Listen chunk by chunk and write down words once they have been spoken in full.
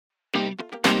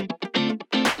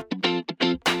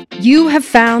You have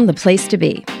found the place to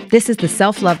be. This is the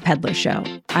Self-Love Peddler Show.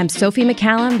 I'm Sophie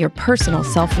McCallum, your personal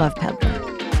self-love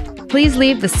peddler. Please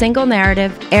leave the single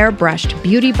narrative, airbrushed,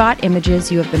 beauty bot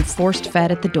images you have been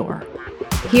force-fed at the door.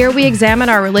 Here we examine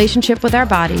our relationship with our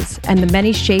bodies and the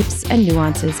many shapes and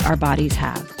nuances our bodies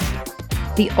have.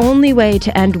 The only way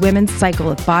to end women's cycle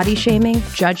of body shaming,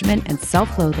 judgment, and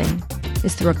self-loathing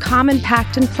is through a common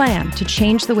pact and plan to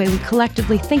change the way we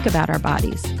collectively think about our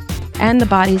bodies and the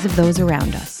bodies of those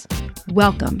around us.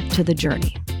 Welcome to the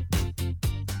journey.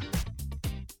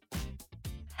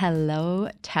 Hello,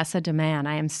 Tessa DeMann.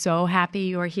 I am so happy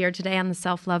you are here today on the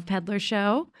Self-Love Peddler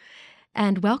Show,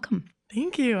 and welcome.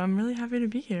 Thank you. I'm really happy to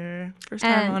be here. First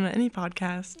time on any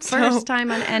podcast. First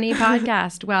time on any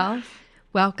podcast. Well,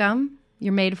 welcome.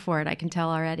 You're made for it, I can tell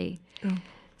already. Oh.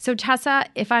 So Tessa,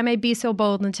 if I may be so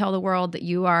bold and tell the world that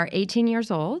you are 18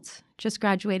 years old, just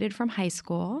graduated from high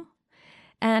school.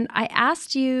 And I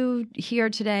asked you here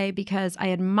today because I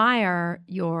admire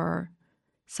your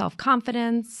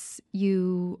self-confidence.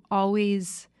 You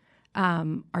always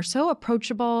are so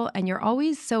approachable and you're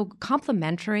always so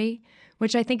complimentary,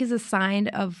 which I think is a sign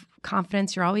of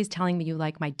confidence. You're always telling me you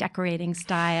like my decorating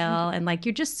style and like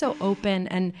you're just so open.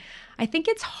 And I think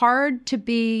it's hard to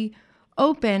be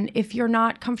open if you're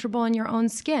not comfortable in your own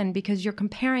skin because you're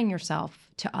comparing yourself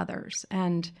to others.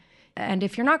 And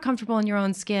if you're not comfortable in your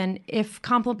own skin,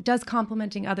 does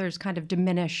complimenting others kind of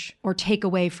diminish or take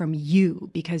away from you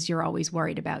because you're always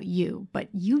worried about you? But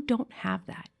you don't have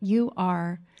that. You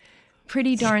are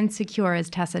pretty darn secure as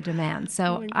Tessa DeMann.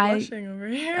 So I'm blushing over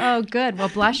here. Oh, good. Well,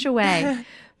 blush away.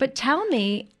 But tell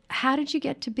me, how did you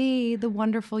get to be the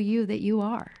wonderful you that you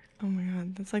are? Oh my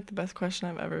God, that's like the best question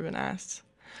I've ever been asked.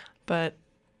 But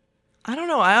I don't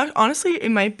know. Honestly,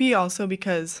 it might be also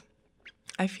because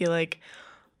I feel like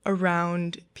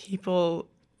around people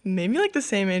maybe like the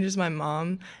same age as my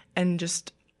mom and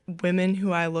just women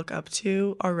who I look up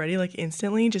to already like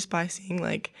instantly just by seeing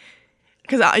like,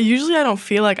 because I don't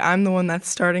feel like I'm the one that's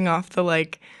starting off the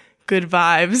like good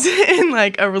vibes in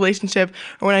like a relationship,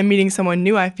 or when I'm meeting someone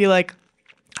new, I feel like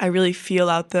I really feel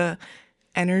out the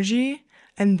energy,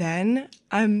 and then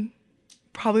I'm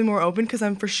probably more open because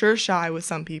I'm for sure shy with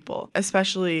some people,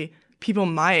 especially people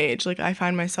my age. Like I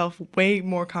find myself way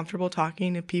more comfortable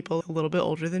talking to people a little bit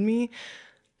older than me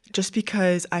just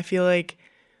because I feel like,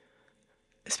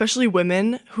 especially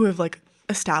women who have like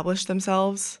established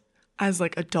themselves as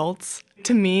like adults,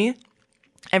 to me,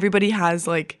 everybody has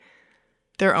like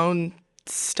their own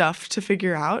stuff to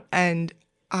figure out, and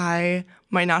I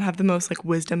might not have the most like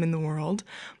wisdom in the world,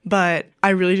 but I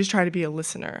really just try to be a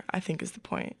listener, I think is the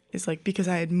point. Is like because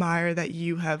I admire that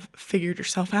you have figured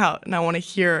yourself out and I want to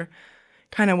hear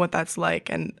kind of what that's like.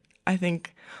 And I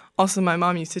think also my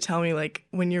mom used to tell me like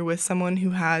when you're with someone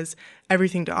who has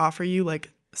everything to offer you,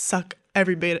 like suck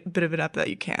every bit of it up that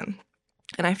you can.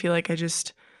 And I feel like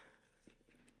it's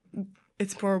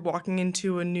more walking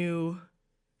into a new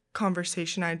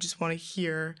conversation. I just want to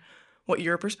hear what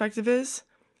your perspective is,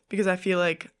 because I feel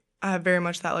like I have very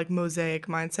much that like Mosaic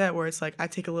mindset where it's like I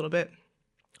take a little bit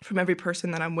from every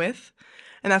person that I'm with.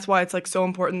 And that's why it's like so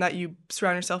important that you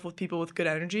surround yourself with people with good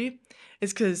energy,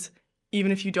 is because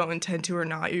even if you don't intend to or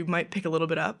not, you might pick a little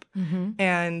bit up. Mm-hmm.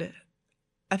 And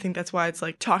I think that's why it's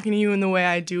like talking to you in the way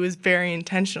I do is very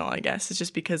intentional, I guess. It's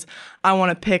just because I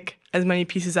want to pick as many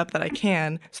pieces up that I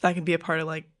can so that I can be a part of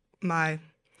like my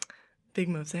big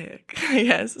mosaic, I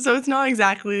guess. So it's not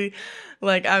exactly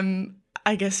like I'm,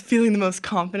 I guess, feeling the most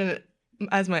confident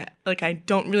as I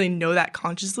don't really know that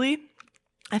consciously.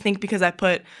 I think because I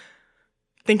put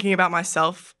thinking about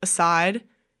myself aside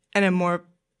and I'm more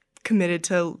committed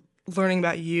to learning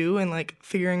about you and like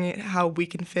figuring out how we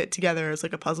can fit together as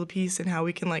like a puzzle piece and how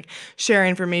we can like share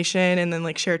information and then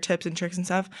like share tips and tricks and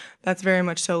stuff. That's very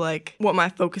much so like what my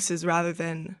focus is, rather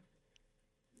than,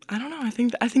 I don't know, I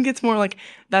think it's more like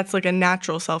that's like a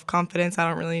natural self-confidence. I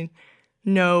don't really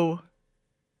know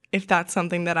if that's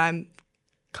something that I'm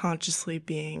consciously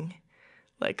being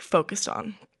like focused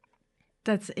on.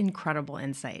 That's incredible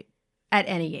insight at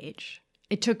any age.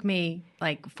 It took me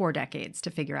like 4 decades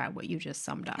to figure out what you just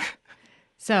summed up.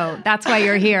 So that's why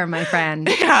you're here, my friend.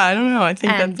 Yeah, I don't know. I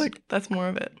think that's more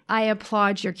of it. I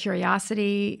applaud your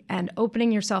curiosity and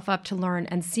opening yourself up to learn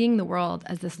and seeing the world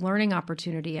as this learning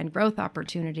opportunity and growth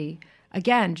opportunity.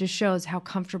 Again, just shows how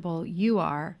comfortable you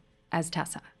are as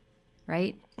Tessa,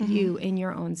 right? Mm-hmm. You in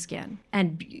your own skin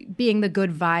and being the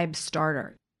good vibe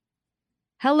starter.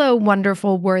 Hello,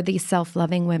 wonderful, worthy,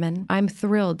 self-loving women. I'm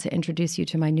thrilled to introduce you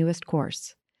to my newest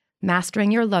course,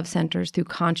 Mastering Your Love Centers Through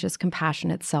Conscious,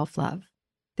 Compassionate Self-Love.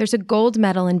 There's a gold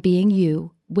medal in being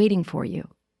you waiting for you.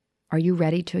 Are you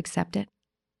ready to accept it?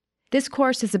 This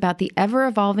course is about the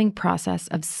ever-evolving process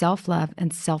of self-love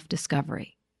and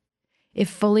self-discovery. If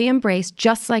fully embraced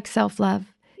just like self-love,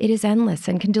 it is endless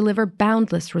and can deliver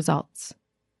boundless results.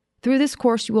 Through this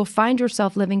course, you will find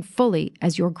yourself living fully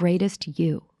as your greatest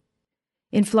you.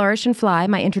 In Flourish and Fly,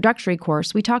 my introductory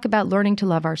course, we talk about learning to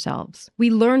love ourselves. We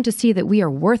learn to see that we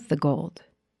are worth the gold.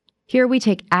 Here we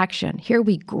take action. Here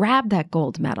we grab that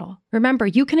gold medal. Remember,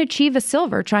 you can achieve a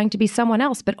silver trying to be someone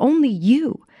else, but only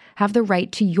you have the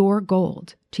right to your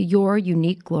gold, to your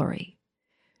unique glory.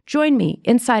 Join me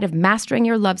inside of Mastering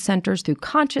Your Love Centers through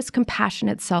conscious,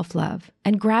 compassionate self-love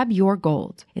and grab your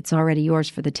gold. It's already yours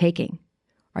for the taking.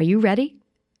 Are you ready?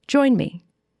 Join me.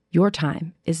 Your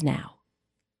time is now.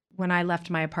 When I left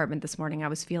my apartment this morning, I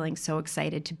was feeling so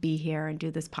excited to be here and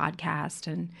do this podcast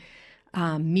and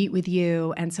meet with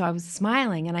you. And so I was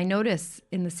smiling. And I notice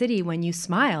in the city, when you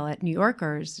smile at New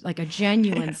Yorkers, like a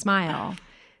genuine smile,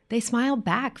 they smile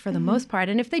back for the most part.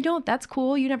 And if they don't, that's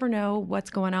cool. You never know what's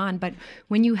going on. But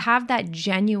when you have that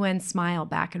genuine smile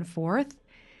back and forth,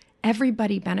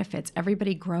 everybody benefits,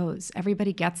 everybody grows,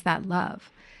 everybody gets that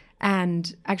love.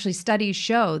 And actually studies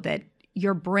show that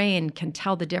your brain can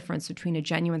tell the difference between a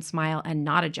genuine smile and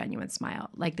not a genuine smile.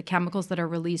 Like the chemicals that are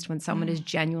released when someone is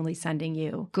genuinely sending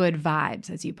you good vibes,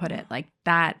 as you put it, like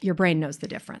that, your brain knows the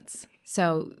difference.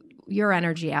 So your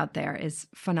energy out there is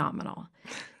phenomenal.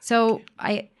 So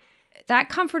that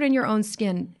comfort in your own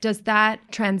skin, does that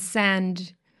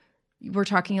transcend? We're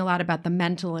talking a lot about the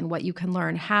mental and what you can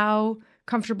learn. How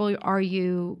comfortable are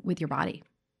you with your body?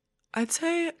 I'd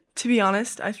say, to be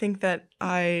honest, I think that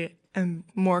I am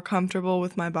more comfortable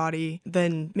with my body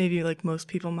than maybe like most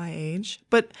people my age.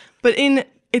 But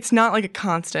it's not like a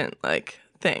constant like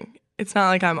thing. It's not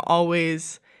like I'm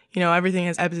always, everything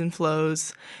has ebbs and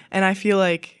flows. And I feel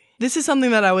like this is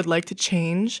something that I would like to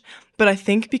change. But I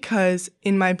think because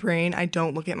in my brain, I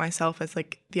don't look at myself as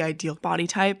like the ideal body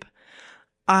type,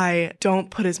 I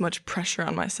don't put as much pressure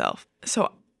on myself.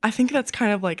 So I think that's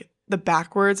kind of like the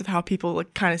backwards of how people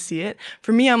like kind of see it.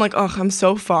 For me, I'm like, oh, I'm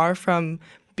so far from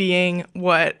being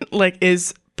what like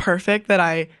is perfect that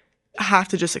I have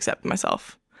to just accept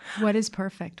myself. What is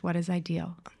perfect? What is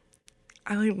ideal?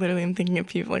 I like literally am thinking of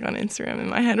people like on Instagram in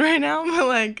my head right now, but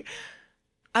like,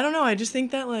 I don't know. I just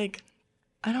think that like,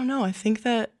 I don't know. I think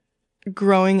that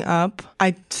growing up,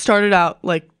 I started out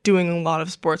like doing a lot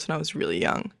of sports when I was really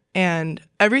young, and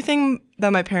everything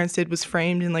that my parents did was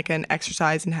framed in like an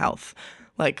exercise and health.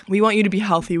 Like, we want you to be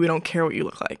healthy. We don't care what you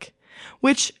look like,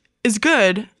 which is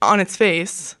good on its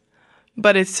face,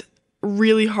 but it's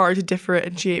really hard to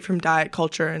differentiate from diet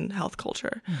culture and health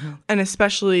culture. Mm-hmm. And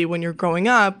especially when you're growing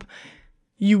up,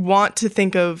 you want to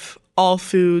think of all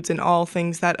foods and all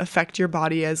things that affect your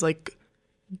body as like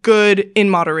good in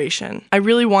moderation. I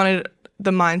really wanted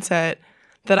the mindset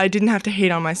that I didn't have to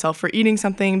hate on myself for eating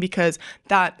something because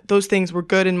those things were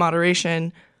good in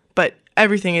moderation, but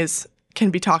everything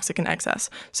can be toxic in excess.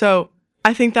 So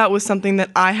I think that was something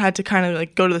that I had to kind of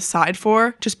like go to the side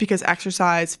for, just because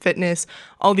exercise, fitness,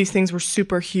 all these things were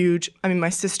super huge. I mean, my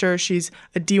sister, she's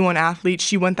a D1 athlete.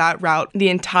 She went that route the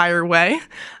entire way.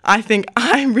 I think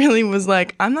I really was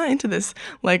like, I'm not into this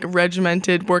like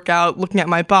regimented workout, looking at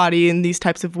my body in these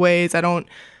types of ways. I don't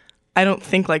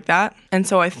think like that. And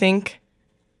so I think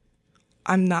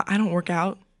I don't work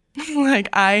out. Like,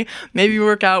 I maybe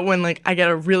work out when like I get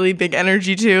a really big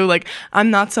energy too. Like, I'm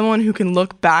not someone who can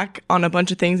look back on a bunch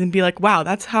of things and be like, wow,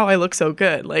 that's how I look so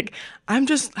good. Like, I'm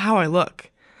just how I look.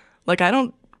 Like, I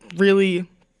don't really.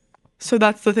 So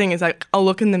that's the thing, is like I'll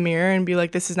look in the mirror and be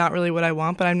like, this is not really what I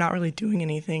want, but I'm not really doing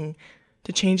anything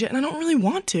to change it. And I don't really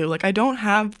want to. Like, I don't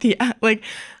have the, like,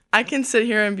 I can sit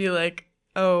here and be like,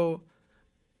 oh,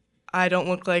 I don't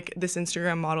look like this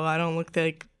Instagram model. I don't look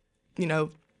like,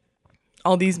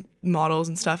 all these models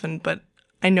and stuff, but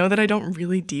I know that I don't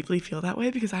really deeply feel that way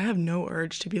because I have no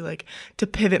urge to be like, to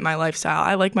pivot my lifestyle.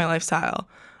 I like my lifestyle.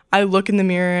 I look in the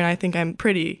mirror and I think I'm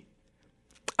pretty.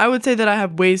 I would say that I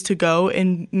have ways to go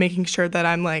in making sure that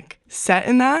I'm like set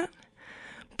in that,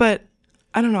 but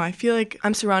I don't know. I feel like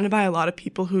I'm surrounded by a lot of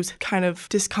people whose kind of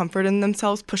discomfort in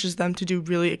themselves pushes them to do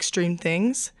really extreme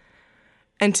things.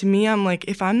 And to me, I'm like,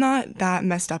 if I'm not that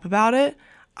messed up about it,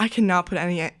 I cannot put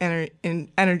any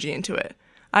energy into it.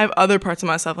 I have other parts of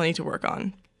myself I need to work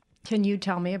on. Can you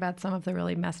tell me about some of the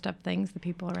really messed up things the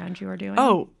people around you are doing?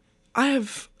 Oh, I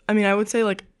would say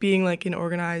like being like in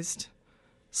organized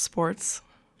sports.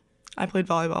 I played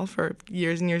volleyball for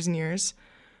years and years and years.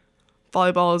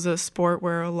 Volleyball is a sport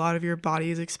where a lot of your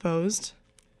body is exposed.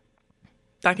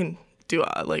 That can do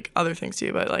like other things to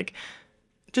you, but like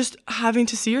just having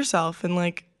to see yourself and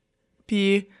like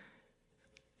be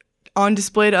on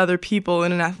display to other people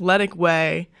in an athletic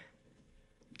way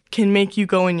can make you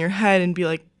go in your head and be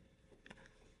like,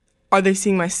 are they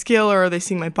seeing my skill or are they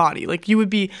seeing my body? Like, you would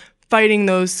be fighting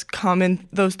those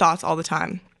thoughts all the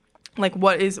time. Like,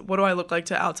 what do I look like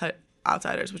to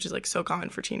outsiders, which is like so common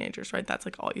for teenagers, right? That's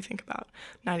like all you think about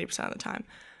 90% of the time,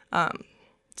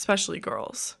 especially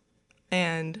girls.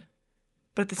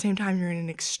 But at the same time, you're in an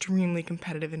extremely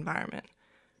competitive environment.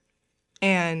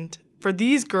 And for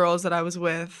these girls that I was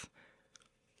with,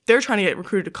 they're trying to get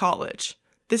recruited to college.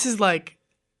 This is like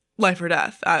life or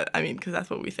death. I mean, because that's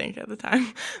what we think at the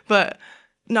time. But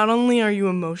not only are you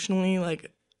emotionally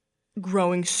like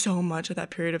growing so much at that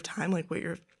period of time, like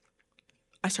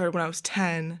I started when I was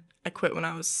 10, I quit when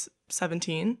I was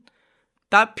 17.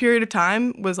 That period of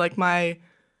time was like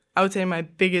I would say my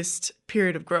biggest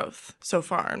period of growth so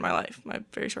far in my life, my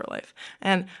very short life.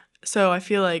 And so I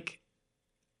feel like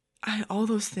all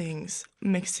those things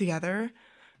mixed together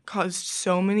caused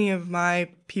so many of my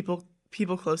people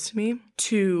close to me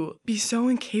to be so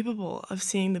incapable of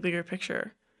seeing the bigger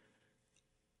picture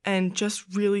and just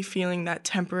really feeling that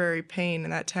temporary pain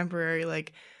and that temporary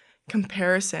like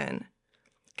comparison.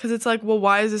 Because it's like, well,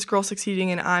 why is this girl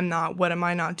succeeding and I'm not? What am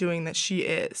I not doing that she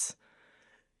is?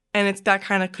 And it's that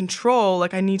kind of control,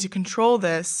 like I need to control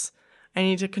this. I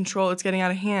need to control, it's getting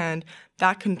out of hand.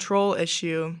 That control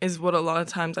issue is what a lot of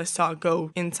times I saw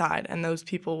go inside, and those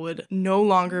people would no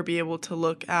longer be able to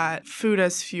look at food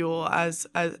as fuel, as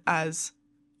it's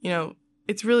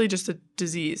really just a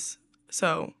disease.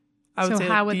 So I would say.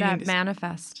 So how would that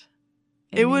manifest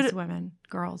in these women,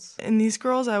 girls? In these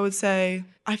girls, I would say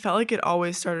I felt like it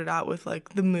always started out with like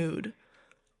the mood.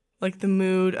 Like the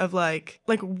mood of like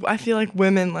I feel like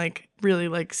women like really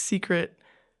like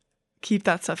keep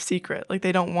that stuff secret. Like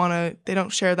they don't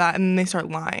share that, and then they start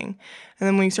lying. And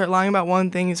then when you start lying about one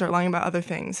thing, you start lying about other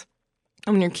things.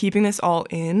 And when you're keeping this all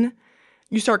in,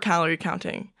 you start calorie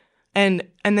counting. And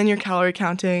then you're calorie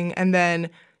counting, and then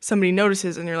somebody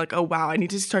notices and you're like, oh wow, I need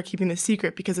to start keeping this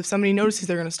secret because if somebody notices,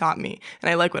 they're gonna stop me.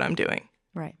 And I like what I'm doing.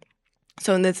 Right.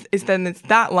 So it's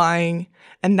that lying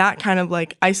and that kind of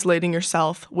like isolating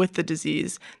yourself with the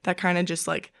disease that kind of just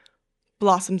like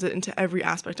blossoms it into every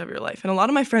aspect of your life. And a lot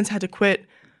of my friends had to quit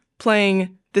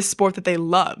playing this sport that they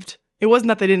loved. It wasn't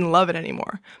that they didn't love it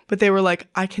anymore, but they were like,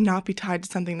 I cannot be tied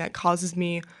to something that causes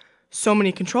me so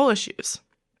many control issues.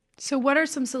 So what are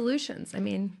some solutions? I've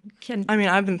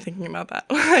been thinking about that.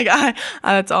 Like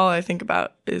that's all I think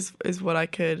about is what I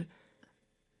could.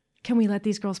 Can we let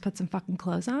these girls put some fucking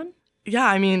clothes on? Yeah,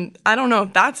 I mean, I don't know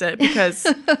if that's it because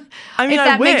if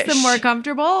that makes them more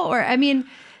comfortable, or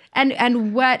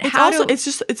and what? It's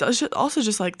also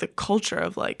just like the culture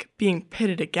of like being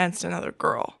pitted against another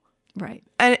girl, right?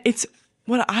 And it's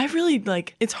what I really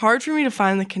like. It's hard for me to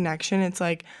find the connection. It's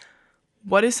like,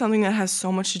 what is something that has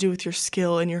so much to do with your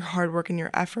skill and your hard work and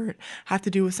your effort have to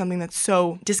do with something that's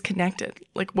so disconnected,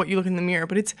 like what you look in the mirror?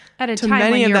 But it's to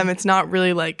many of them, it's not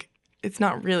really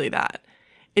that.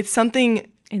 It's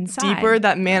something inside, deeper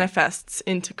that manifests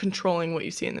into controlling what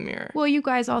you see in the mirror. Well, you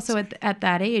guys also at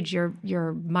that age,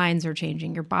 your minds are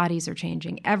changing, your bodies are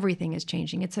changing, everything is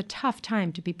changing. It's a tough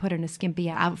time to be put in a skimpy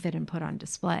outfit and put on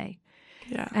display.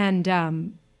 Yeah.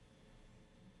 And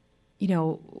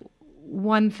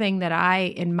one thing that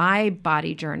in my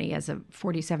body journey as a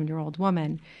 47-year-old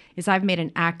woman is I've made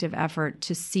an active effort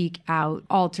to seek out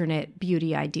alternate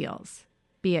beauty ideals,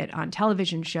 be it on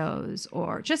television shows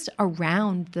or just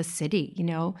around the city,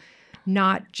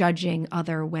 not judging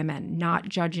other women, not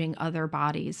judging other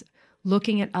bodies,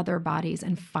 looking at other bodies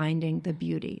and finding the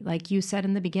beauty. Like you said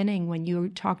in the beginning, when you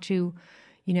talk to,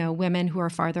 women who are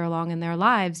farther along in their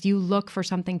lives, you look for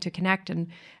something to connect and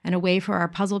a way for our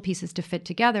puzzle pieces to fit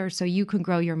together so you can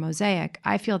grow your mosaic.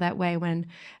 I feel that way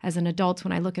as an adult,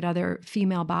 when I look at other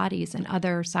female bodies and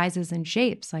other sizes and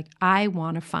shapes, like I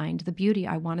want to find the beauty.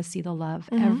 I want to see the love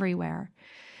everywhere.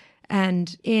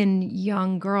 And in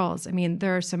young girls,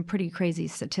 there are some pretty crazy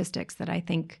statistics that I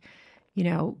think,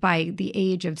 by the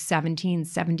age of 17,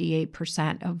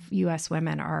 78% of U.S.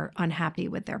 women are unhappy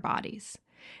with their bodies.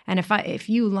 And if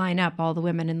you line up all the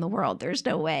women in the world, there's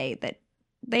no way that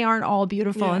they aren't all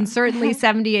beautiful. Yeah. And certainly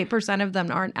 78% of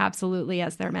them aren't absolutely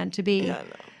as they're meant to be. Yeah,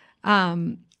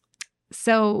 no.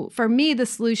 So for me, the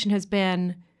solution has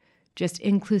been just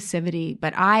inclusivity,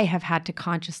 but I have had to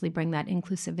consciously bring that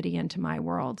inclusivity into my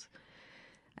world.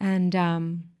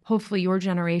 And hopefully your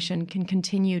generation can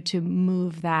continue to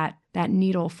move that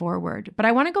needle forward. But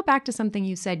I want to go back to something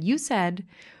you said. You said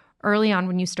early on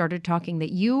when you started talking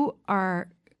that you are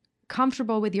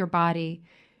comfortable with your body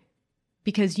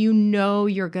because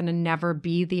you're going to never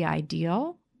be the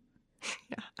ideal.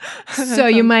 Yeah. So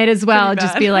you might as well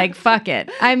just be like, fuck it.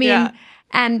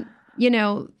 And,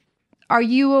 are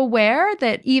you aware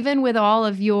that even with all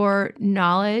of your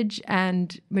knowledge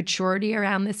and maturity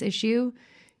around this issue,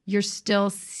 you're still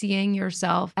seeing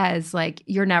yourself as like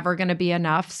you're never going to be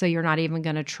enough, so you're not even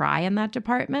going to try in that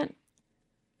department?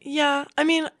 Yeah. I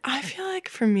mean, I feel like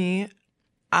for me,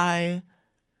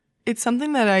 it's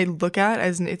something that I look at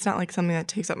as it's not like something that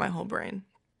takes up my whole brain.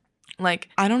 Like,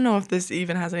 I don't know if this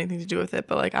even has anything to do with it,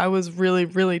 but like I was really,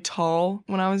 really tall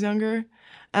when I was younger,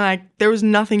 and there was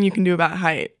nothing you can do about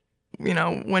height. You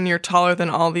know, when you're taller than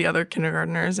all the other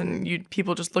kindergartners and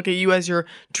people just look at you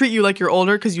treat you like you're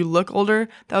older because you look older.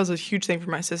 That was a huge thing for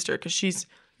my sister because she's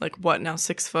like, what, now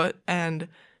 6 foot? And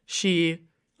she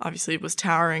obviously was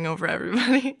towering over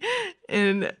everybody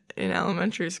in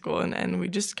elementary school. And we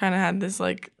just kind of had this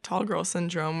like tall girl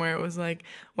syndrome where it was like,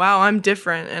 wow, I'm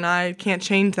different and I can't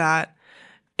change that.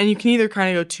 And you can either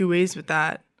kind of go two ways with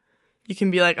that. You can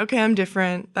be like, okay, I'm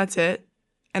different. That's it.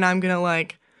 And I'm going to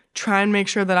like try and make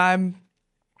sure that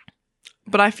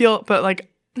I feel like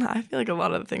a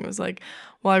lot of the thing was like,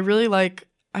 well, I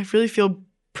really feel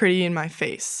pretty in my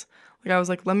face. Like I was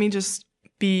like, let me just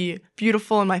be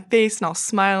beautiful in my face and I'll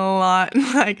smile a lot and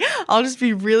like I'll just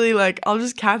be really like I'll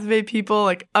just captivate people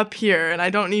like up here and I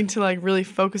don't need to like really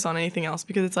focus on anything else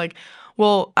because it's like,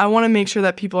 well, I want to make sure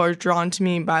that people are drawn to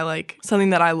me by like something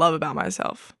that I love about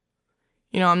myself.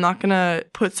 You know, I'm not going to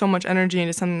put so much energy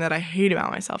into something that I hate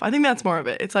about myself. I think that's more of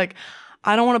it. It's like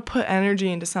I don't want to put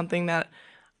energy into something that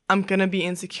I'm going to be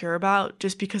insecure about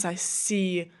just because I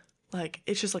see like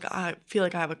it's just like I feel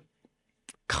like I have a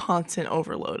constant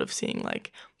overload of seeing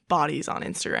like bodies on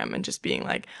Instagram and just being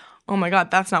like, oh my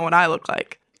God, that's not what I look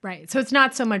like. Right. So it's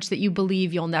not so much that you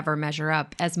believe you'll never measure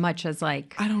up as much as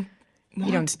like you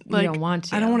don't want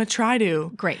to. I don't want to try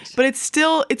to. Great. But it's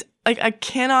like I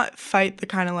cannot fight the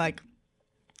kind of like,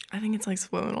 I think it's like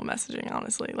subliminal messaging,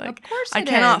 honestly. Like, of course I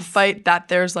cannot fight that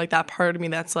there's like that part of me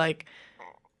that's like,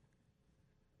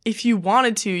 if you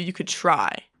wanted to, you could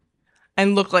try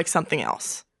and look like something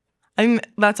else. I mean,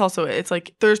 that's also it. It's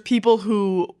like there's people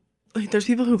who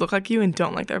look like you and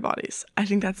don't like their bodies. I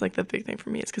think that's like the big thing for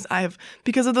me. It's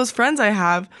because of those friends I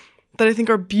have that I think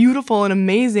are beautiful and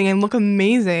amazing and look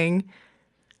amazing,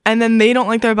 and then they don't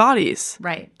like their bodies.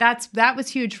 Right. That was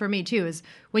huge for me too. Is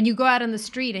when you go out on the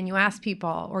street and you ask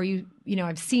people, or you know,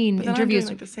 I've seen but then interviews. I'm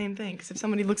doing like the same thing because if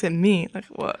somebody looks at me, like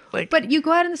what, like. But you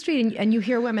go out on the street and you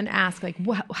hear women ask like,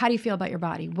 how do you feel about your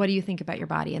body? What do you think about your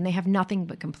body? And they have nothing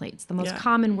but complaints. The most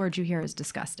common word you hear is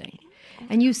disgusting.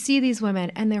 And you see these women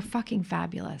and they're fucking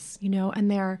fabulous, you know, and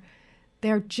they're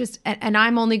just, and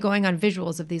I'm only going on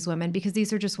visuals of these women because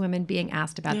these are just women being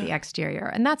asked about the exterior.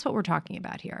 And that's what we're talking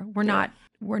about here.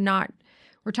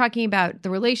 We're talking about the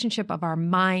relationship of our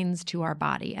minds to our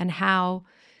body and how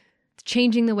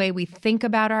changing the way we think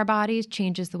about our bodies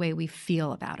changes the way we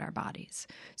feel about our bodies.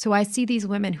 So I see these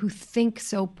women who think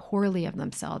so poorly of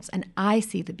themselves and I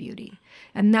see the beauty.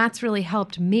 And that's really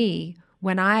helped me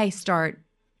when I start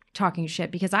talking shit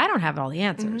because I don't have all the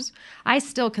answers. Mm-hmm. I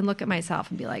still can look at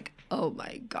myself and be like, oh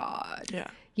my God. Yeah.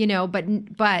 You know, but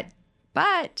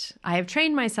I have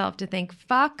trained myself to think,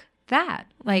 fuck that.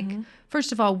 Like,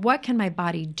 first of all, what can my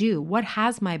body do? What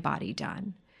has my body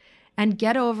done? And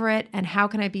get over it. And how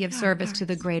can I be of service to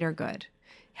the greater good?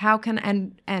 How can,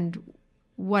 and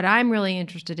what I'm really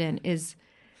interested in is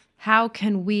how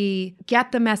can we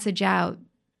get the message out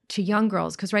to young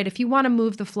girls? Because, right, if you want to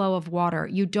move the flow of water,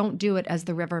 you don't do it as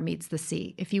the river meets the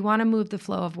sea. If you want to move the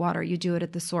flow of water, you do it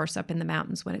at the source up in the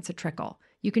mountains when it's a trickle.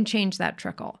 You can change that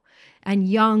trickle. And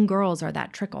young girls are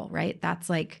that trickle, right? That's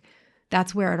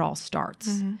where it all starts.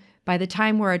 Mm-hmm. By the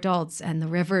time we're adults and the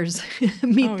rivers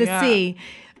meet the sea,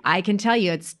 I can tell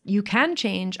you you can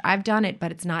change. I've done it,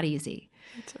 but it's not easy.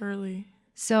 It's early.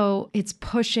 So it's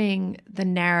pushing the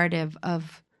narrative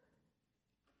of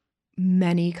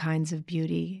many kinds of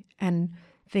beauty and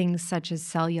things such as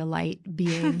cellulite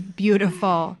being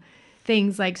beautiful,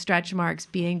 things like stretch marks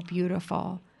being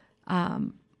beautiful.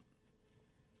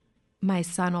 My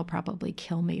son will probably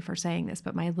kill me for saying this,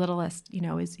 but my littlest, you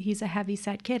know, he's a heavy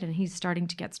set kid and he's starting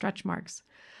to get stretch marks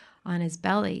on his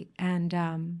belly.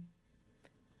 And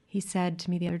he said to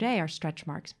me the other day, "Are stretch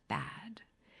marks bad?"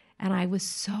 And I was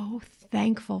so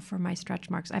thankful for my stretch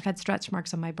marks. I've had stretch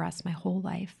marks on my breasts my whole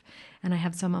life, and I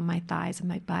have some on my thighs and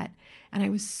my butt. And I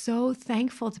was so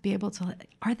thankful to be able to,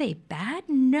 are they bad?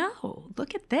 No.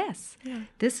 Look at this. Yeah.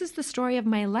 This is the story of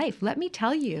my life. Let me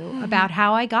tell you about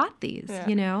how I got these,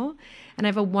 you know? And I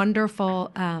have a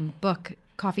wonderful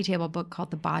coffee table book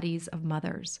called The Bodies of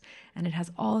Mothers. And it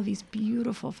has all of these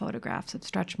beautiful photographs of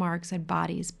stretch marks and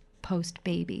bodies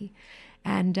post-baby.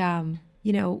 And,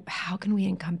 you know, how can we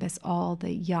encompass all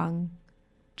the young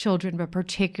children, but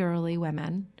particularly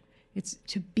women, It's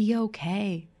to be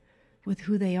okay with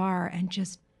who they are and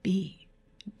just be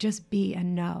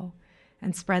and know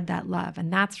and spread that love.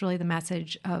 And that's really the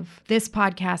message of this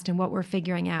podcast and what we're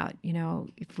figuring out. You know,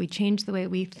 if we change the way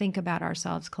we think about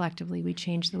ourselves collectively, we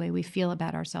change the way we feel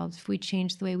about ourselves. If we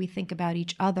change the way we think about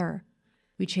each other,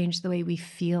 we change the way we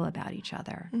feel about each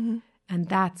other. Mm-hmm. And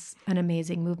that's an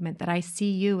amazing movement that I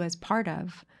see you as part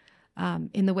of,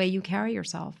 in the way you carry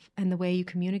yourself and the way you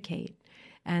communicate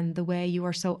and the way you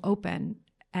are so open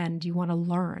and you want to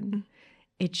learn. Mm-hmm.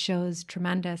 It shows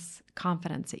tremendous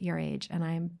confidence at your age. And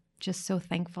I'm just so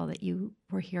thankful that you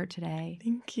were here today.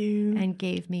 Thank you. And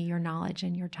gave me your knowledge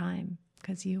and your time,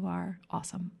 because you are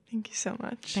awesome. Thank you so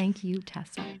much. Thank you,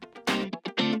 Tessa.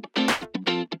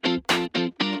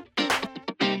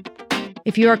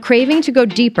 If you are craving to go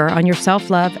deeper on your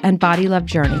self-love and body love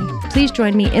journey, please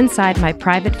join me inside my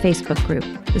private Facebook group,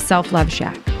 The Self-Love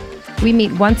Shack. We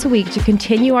meet once a week to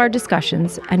continue our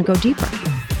discussions and go deeper.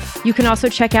 You can also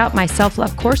check out my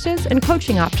self-love courses and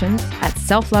coaching options at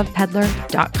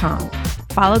selflovepeddler.com.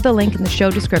 Follow the link in the show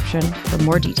description for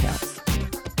more details.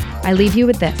 I leave you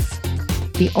with this.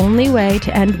 The only way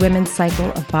to end women's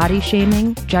cycle of body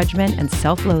shaming, judgment, and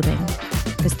self-loathing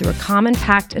is through a common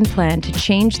pact and plan to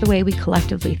change the way we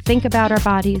collectively think about our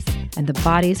bodies and the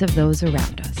bodies of those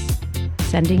around us.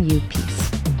 Sending you peace.